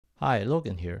Hi,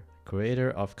 Logan here,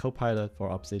 creator of Copilot for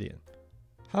Obsidian.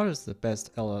 How does the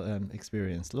best LLM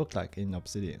experience look like in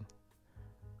Obsidian?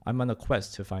 I'm on a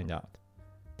quest to find out.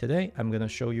 Today, I'm going to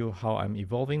show you how I'm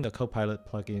evolving the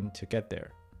Copilot plugin to get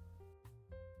there.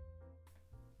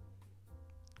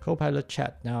 Copilot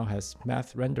Chat now has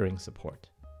math rendering support.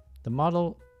 The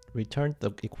model returned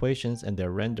the equations and they're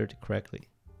rendered correctly.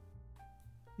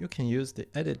 You can use the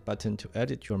edit button to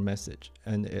edit your message,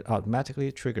 and it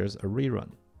automatically triggers a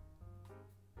rerun.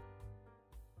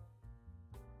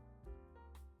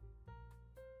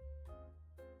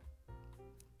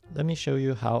 Let me show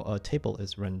you how a table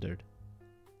is rendered.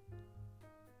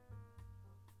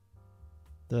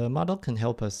 The model can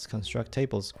help us construct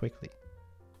tables quickly.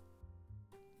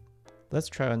 Let's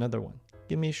try another one.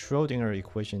 Give me Schrödinger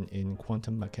equation in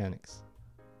quantum mechanics.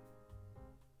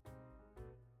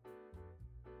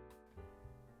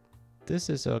 This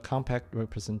is a compact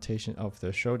representation of the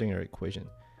Schrödinger equation.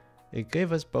 It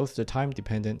gave us both the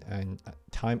time-dependent and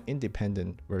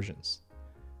time-independent versions.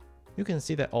 You can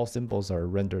see that all symbols are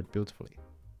rendered beautifully.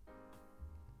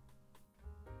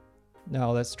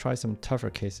 Now let's try some tougher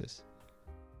cases.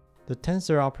 The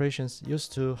tensor operations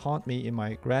used to haunt me in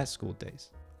my grad school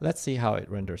days. Let's see how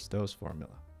it renders those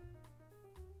formula.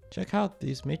 Check out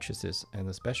these matrices and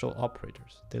the special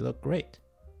operators. They look great.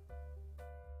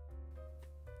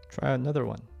 Try another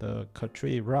one, the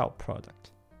Cauchy-Rao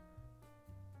product.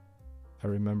 I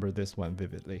remember this one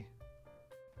vividly.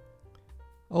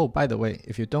 Oh, by the way,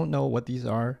 if you don't know what these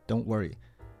are, don't worry.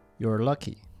 You're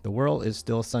lucky. The world is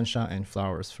still sunshine and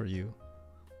flowers for you.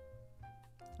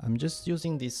 I'm just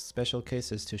using these special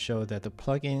cases to show that the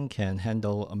plugin can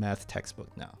handle a math textbook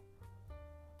now.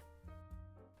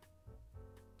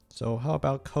 So how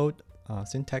about code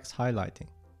syntax highlighting?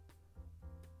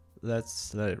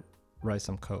 Let's let it write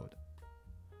some code.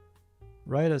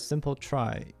 Write a simple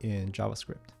try in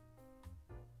JavaScript.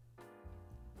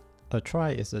 A try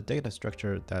is a data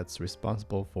structure that's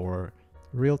responsible for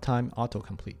real-time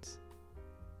autocompletes.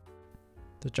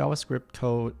 The JavaScript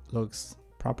code looks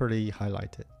properly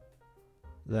highlighted.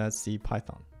 Let's see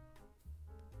Python.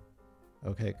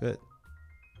 Okay, good.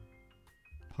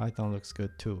 Python looks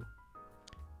good too.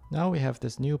 Now we have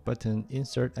this new button,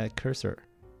 Insert at Cursor.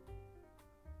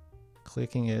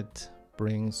 Clicking it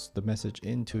brings the message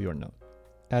into your note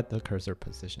at the cursor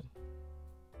position.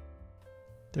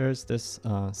 There's this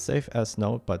Save as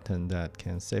Note button that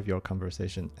can save your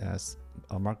conversation as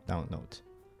a markdown note.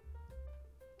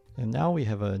 And now we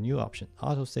have a new option,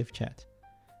 Auto Save Chat.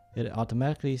 It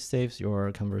automatically saves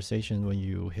your conversation when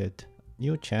you hit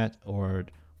New Chat or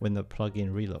when the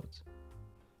plugin reloads.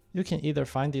 You can either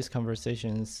find these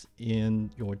conversations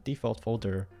in your default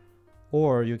folder,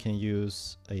 or you can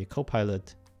use a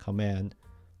Copilot command,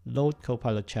 load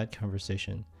Copilot chat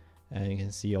conversation, and you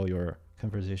can see all your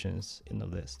conversations in the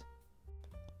list.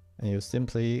 And you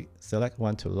simply select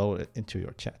one to load it into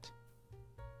your chat.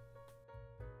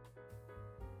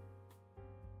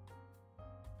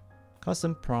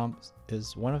 Custom prompts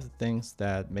is one of the things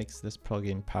that makes this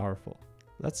plugin powerful.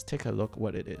 Let's take a look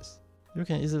what it is. You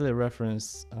can easily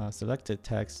reference selected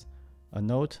text, a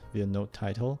note via note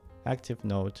title, active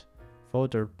note,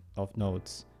 folder of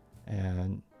notes,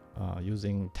 and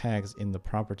using tags in the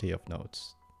property of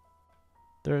notes.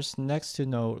 There's next to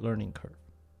no learning curve.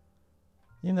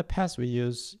 In the past, we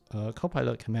used a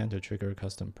Copilot command to trigger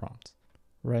custom prompts.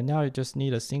 Right now, you just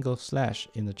need a single slash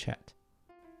in the chat,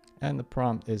 and the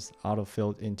prompt is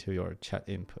auto-filled into your chat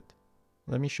input.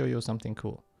 Let me show you something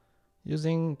cool.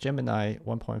 Using Gemini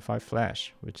 1.5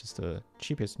 Flash, which is the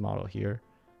cheapest model here,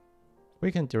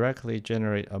 we can directly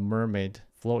generate a mermaid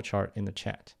flowchart in the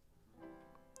chat.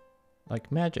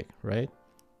 Like magic, right?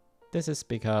 This is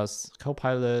because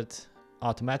Copilot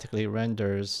automatically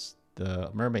renders the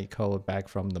mermaid code back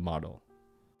from the model.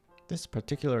 This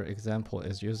particular example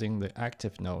is using the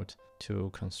active node to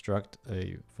construct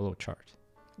a flowchart.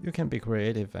 You can be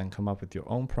creative and come up with your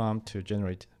own prompt to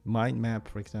generate mind map,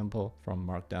 for example, from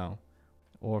Markdown,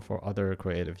 or for other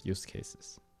creative use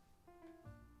cases.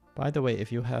 By the way,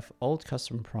 if you have old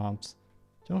custom prompts,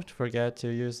 don't forget to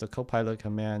use the Copilot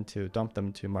command to dump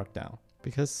them to Markdown,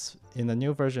 because in the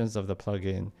new versions of the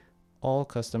plugin, all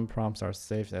custom prompts are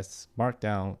saved as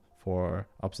Markdown for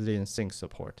Obsidian Sync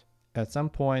support. At some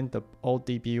point, the old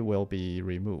DB will be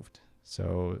removed.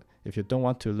 So if you don't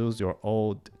want to lose your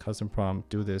old custom prompt,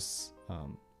 do this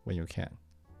when you can.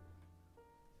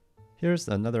 Here's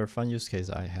another fun use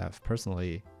case I have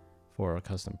personally for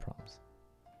custom prompts.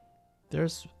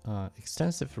 There's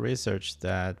extensive research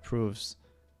that proves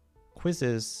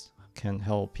quizzes can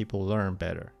help people learn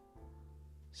better.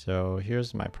 So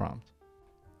here's my prompt.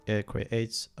 It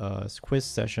creates a quiz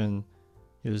session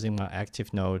using my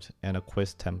active node and a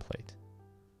quiz template.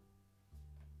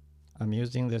 I'm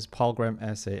using this Program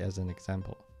essay as an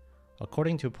example.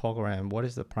 According to Program, what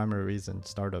is the primary reason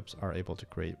startups are able to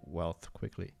create wealth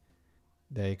quickly?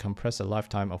 They compress a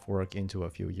lifetime of work into a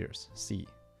few years. C.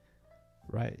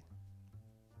 Right.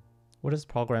 What does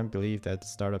Program believe that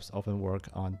startups often work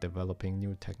on developing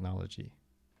new technology?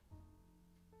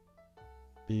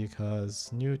 Because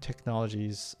new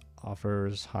technologies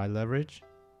offers high leverage.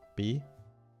 B.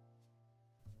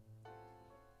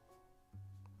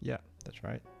 Yeah, that's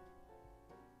right.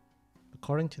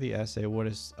 According to the essay, what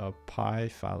is a pie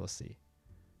fallacy?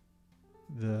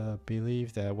 The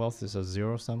belief that wealth is a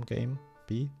zero-sum game.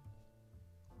 B.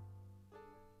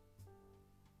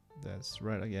 That's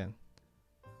right again.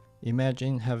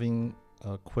 Imagine having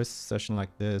a quiz session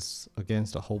like this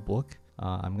against a whole book.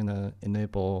 I'm gonna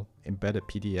enable embedded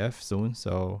PDF soon,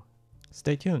 so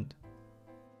stay tuned.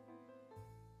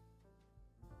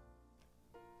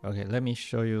 Okay, let me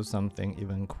show you something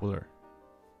even cooler.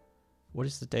 What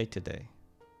is the date today?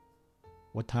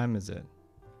 What time is it?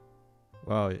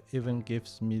 Wow, it even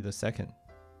gives me the second.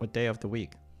 What day of the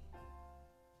week?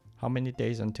 How many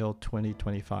days until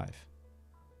 2025?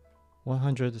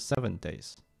 107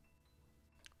 days.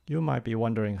 You might be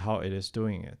wondering how it is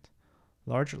doing it.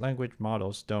 Large language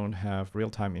models don't have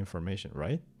real-time information,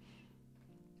 right?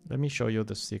 Let me show you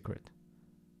the secret.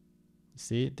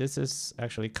 See, this is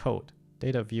actually code,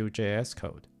 DataView.js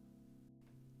code.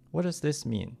 What does this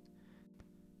mean?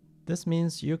 This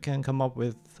means you can come up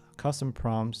with custom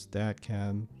prompts that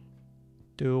can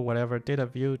do whatever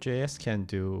DataView.js can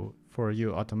do for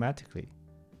you automatically.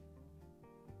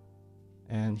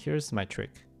 And here's my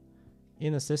trick.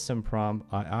 In a system prompt,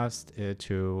 I asked it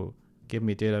to give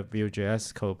me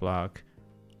DataView.js code block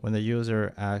when the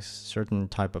user asks certain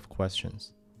type of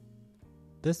questions.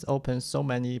 This opens so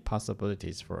many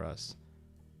possibilities for us.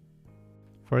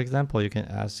 For example, you can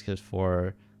ask it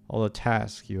for all the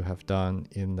tasks you have done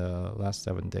in the last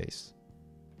 7 days.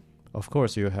 Of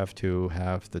course, you have to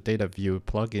have the DataView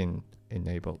plugin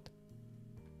enabled.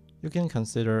 You can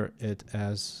consider it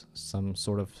as some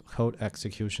sort of code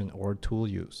execution or tool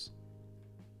use.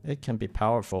 It can be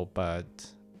powerful,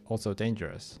 but also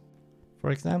dangerous.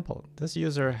 For example, this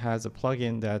user has a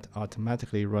plugin that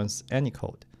automatically runs any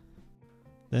code.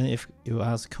 Then if you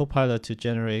ask Copilot to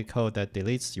generate code that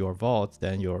deletes your vault,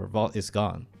 then your vault is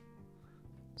gone.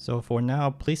 So for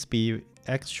now, please be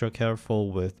extra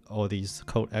careful with all these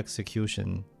code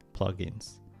execution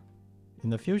plugins. In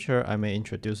the future, I may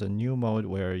introduce a new mode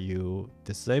where you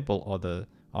disable all the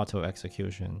auto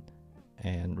execution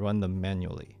and run them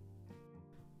manually.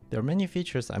 There are many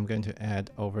features I'm going to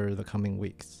add over the coming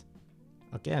weeks.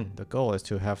 Again, the goal is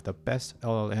to have the best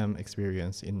LLM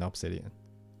experience in Obsidian.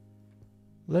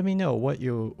 Let me know what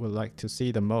you would like to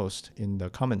see the most in the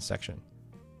comment section.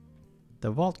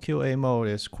 The Vault QA mode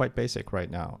is quite basic right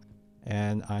now,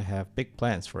 and I have big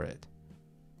plans for it.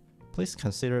 Please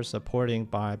consider supporting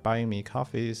by buying me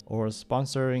coffees or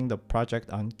sponsoring the project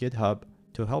on GitHub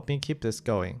to help me keep this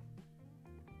going.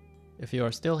 If you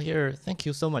are still here, thank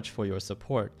you so much for your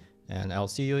support, and I'll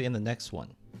see you in the next one.